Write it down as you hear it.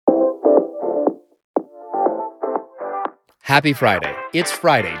Happy Friday. It's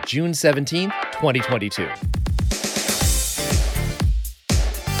Friday, June 17th, 2022.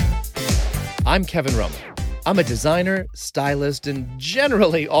 I'm Kevin Roman. I'm a designer, stylist, and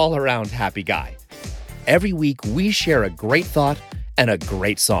generally all-around happy guy. Every week, we share a great thought and a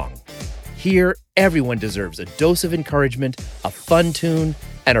great song. Here, everyone deserves a dose of encouragement, a fun tune,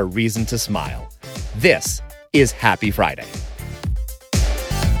 and a reason to smile. This is Happy Friday.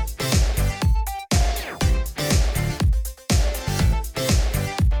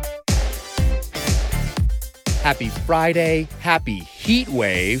 Happy Friday, happy heat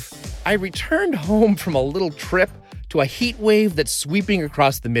wave. I returned home from a little trip to a heat wave that's sweeping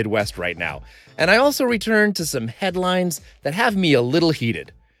across the Midwest right now. And I also returned to some headlines that have me a little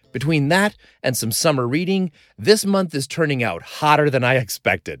heated. Between that and some summer reading, this month is turning out hotter than I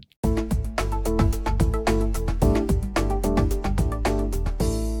expected.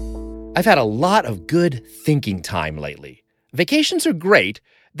 I've had a lot of good thinking time lately. Vacations are great.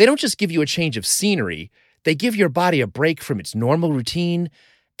 They don't just give you a change of scenery. They give your body a break from its normal routine,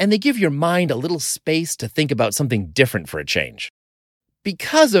 and they give your mind a little space to think about something different for a change.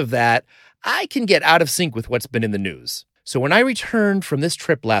 Because of that, I can get out of sync with what's been in the news. So when I returned from this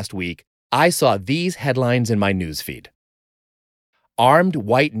trip last week, I saw these headlines in my newsfeed. Armed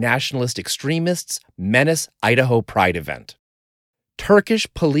white nationalist extremists menace Idaho Pride event. Turkish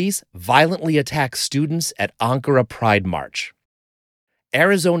police violently attack students at Ankara Pride March.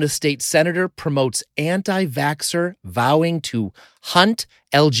 Arizona state senator promotes anti-vaxxer vowing to hunt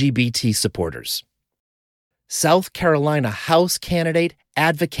LGBT supporters. South Carolina House candidate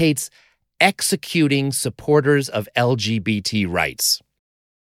advocates executing supporters of LGBT rights.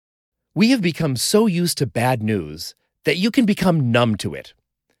 We have become so used to bad news that you can become numb to it.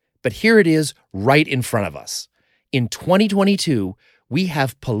 But here it is right in front of us. In 2022, we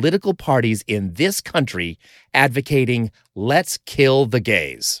have political parties in this country advocating, let's kill the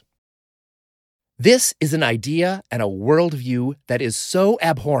gays. This is an idea and a worldview that is so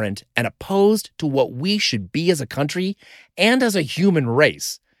abhorrent and opposed to what we should be as a country and as a human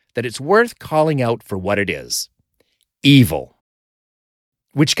race that it's worth calling out for what it is: evil.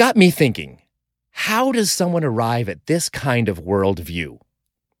 Which got me thinking, how does someone arrive at this kind of worldview?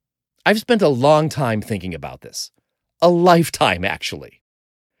 I've spent a long time thinking about this. A lifetime, actually.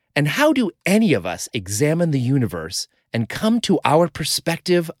 And how do any of us examine the universe and come to our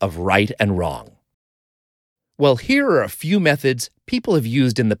perspective of right and wrong? Well, here are a few methods people have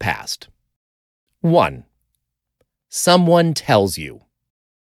used in the past. 1. Someone tells you.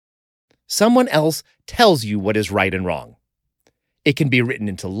 Someone else tells you what is right and wrong. It can be written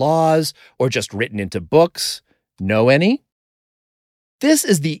into laws or just written into books. Know any? This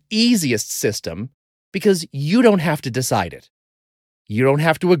is the easiest system because you don't have to decide it. You don't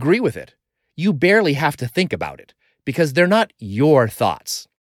have to agree with it. You barely have to think about it because they're not your thoughts.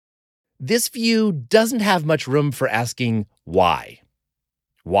 This view doesn't have much room for asking why.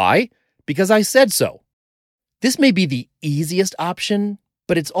 Why? Because I said so. This may be the easiest option,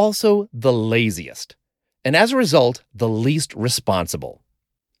 but it's also the laziest, and as a result, the least responsible.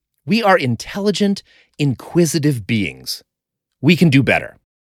 We are intelligent, inquisitive beings. We can do better.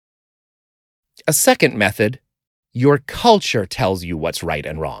 A second method, your culture tells you what's right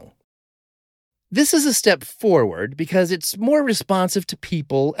and wrong. This is a step forward because it's more responsive to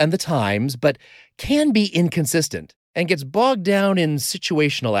people and the times, but can be inconsistent and gets bogged down in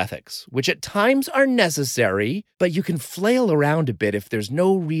situational ethics, which at times are necessary, but you can flail around a bit if there's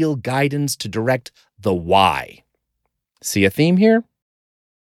no real guidance to direct the why. See a theme here?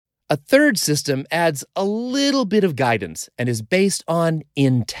 A third system adds a little bit of guidance and is based on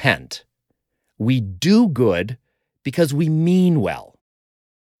intent. We do good because we mean well.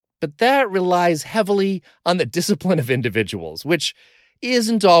 But that relies heavily on the discipline of individuals, which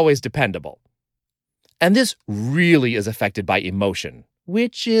isn't always dependable. And this really is affected by emotion,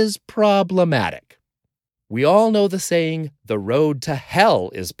 which is problematic. We all know the saying, the road to hell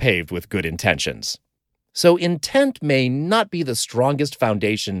is paved with good intentions. So intent may not be the strongest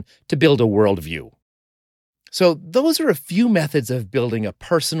foundation to build a worldview. So those are a few methods of building a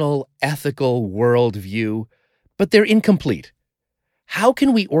personal, ethical worldview, but they're incomplete. How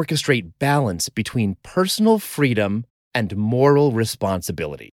can we orchestrate balance between personal freedom and moral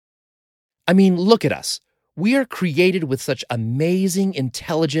responsibility? I mean, look at us. We are created with such amazing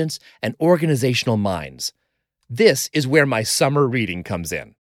intelligence and organizational minds. This is where my summer reading comes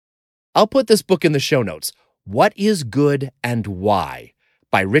in. I'll put this book in the show notes, What is Good and Why,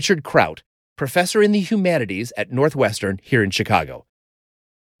 by Richard Kraut, professor in the humanities at Northwestern here in Chicago.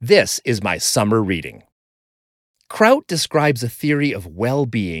 This is my summer reading. Kraut describes a theory of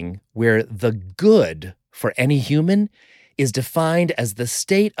well-being where the good for any human is defined as the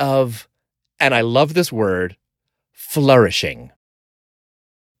state of, and I love this word, flourishing.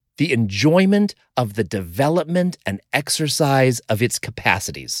 The enjoyment of the development and exercise of its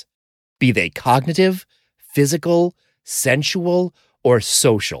capacities, be they cognitive, physical, sensual, or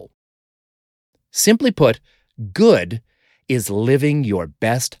social. Simply put, good is living your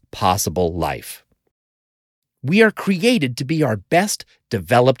best possible life. We are created to be our best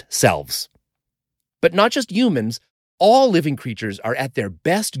developed selves. But not just humans, all living creatures are at their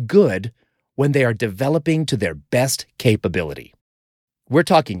best good when they are developing to their best capability. We're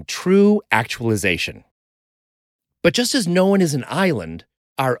talking true actualization. But just as no one is an island,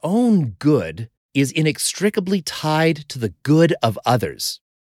 our own good is inextricably tied to the good of others.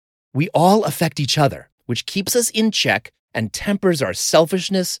 We all affect each other, which keeps us in check and tempers our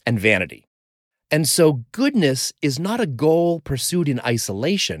selfishness and vanity. And so goodness is not a goal pursued in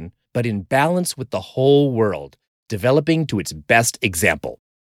isolation, but in balance with the whole world, developing to its best example.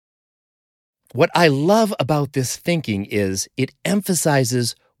 What I love about this thinking is it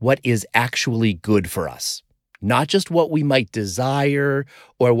emphasizes what is actually good for us, not just what we might desire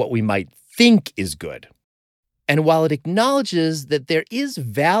or what we might think is good. And while it acknowledges that there is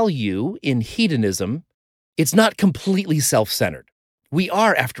value in hedonism, it's not completely self-centered. We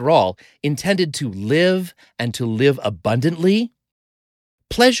are, after all, intended to live and to live abundantly.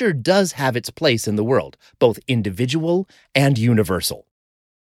 Pleasure does have its place in the world, both individual and universal.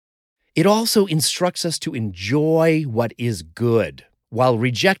 It also instructs us to enjoy what is good, while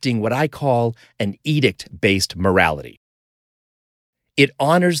rejecting what I call an edict-based morality. It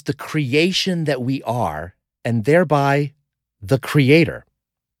honors the creation that we are, and thereby the Creator.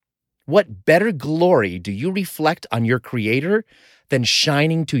 What better glory do you reflect on your Creator than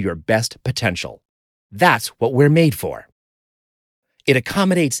shining to your best potential? That's what we're made for. It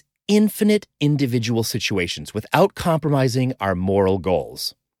accommodates infinite individual situations without compromising our moral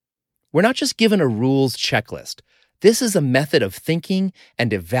goals. We're not just given a rules checklist. This is a method of thinking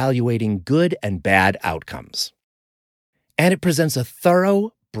and evaluating good and bad outcomes. And it presents a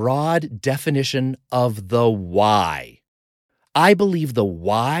thorough, broad definition of the why. I believe the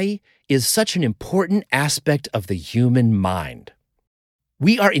why is such an important aspect of the human mind.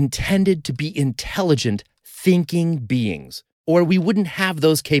 We are intended to be intelligent, thinking beings, or we wouldn't have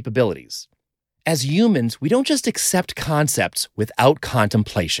those capabilities. As humans, we don't just accept concepts without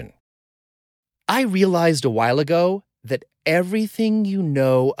contemplation. I realized a while ago that everything you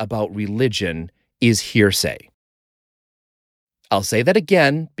know about religion is hearsay. I'll say that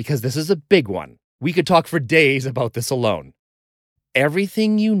again because this is a big one. We could talk for days about this alone.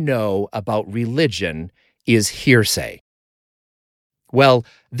 Everything you know about religion is hearsay. Well,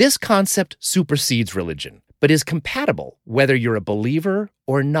 this concept supersedes religion, but is compatible whether you're a believer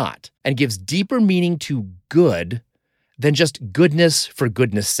or not, and gives deeper meaning to good than just goodness for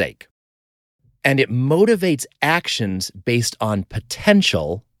goodness sake. And it motivates actions based on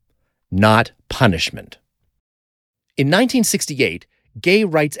potential, not punishment. In 1968, gay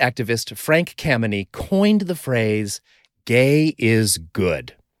rights activist Frank Kameny coined the phrase, "Gay is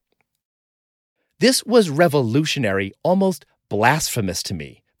good." This was revolutionary, almost blasphemous to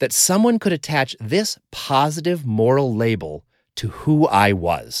me, that someone could attach this positive moral label to who I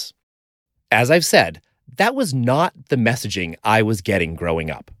was. As I've said, that was not the messaging I was getting growing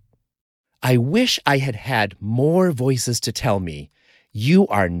up. I wish I had had more voices to tell me, you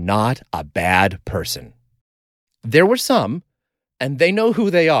are not a bad person. There were some, and they know who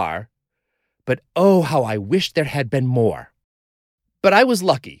they are, but oh, how I wish there had been more. But I was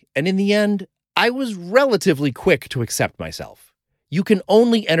lucky, and in the end, I was relatively quick to accept myself. You can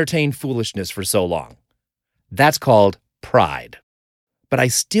only entertain foolishness for so long. That's called pride. But I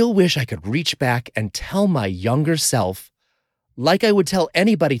still wish I could reach back and tell my younger self, like I would tell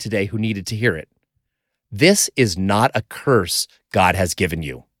anybody today who needed to hear it, this is not a curse God has given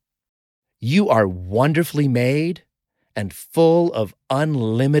you. You are wonderfully made and full of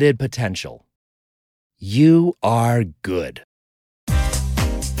unlimited potential. You are good.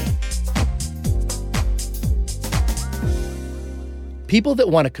 People that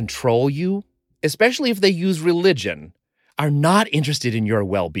want to control you, especially if they use religion, are not interested in your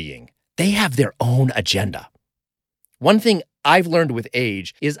well-being. They have their own agenda. One thing I've learned with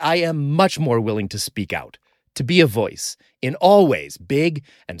age is I am much more willing to speak out, to be a voice, in all ways, big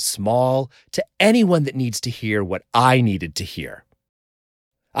and small, to anyone that needs to hear what I needed to hear.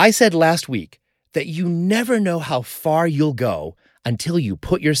 I said last week that you never know how far you'll go until you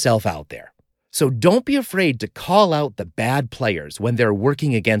put yourself out there. So don't be afraid to call out the bad players when they're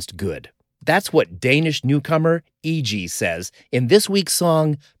working against good. That's what Danish newcomer E.G. says in this week's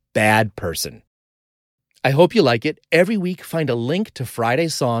song, Bad Person. I hope you like it. Every week, find a link to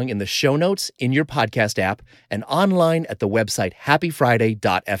Friday's song in the show notes in your podcast app and online at the website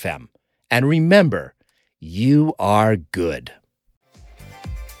happyfriday.fm. And remember, you are good.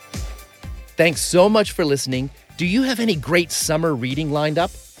 Thanks so much for listening. Do you have any great summer reading lined up?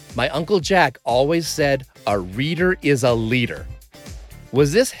 My Uncle Jack always said, a reader is a leader.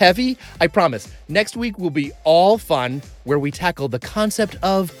 Was this heavy? I promise, next week will be all fun, where we tackle the concept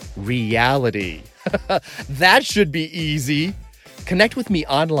of reality. That should be easy. Connect with me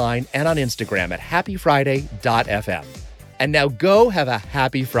online and on Instagram at happyfriday.fm. And now go have a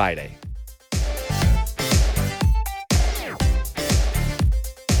happy Friday.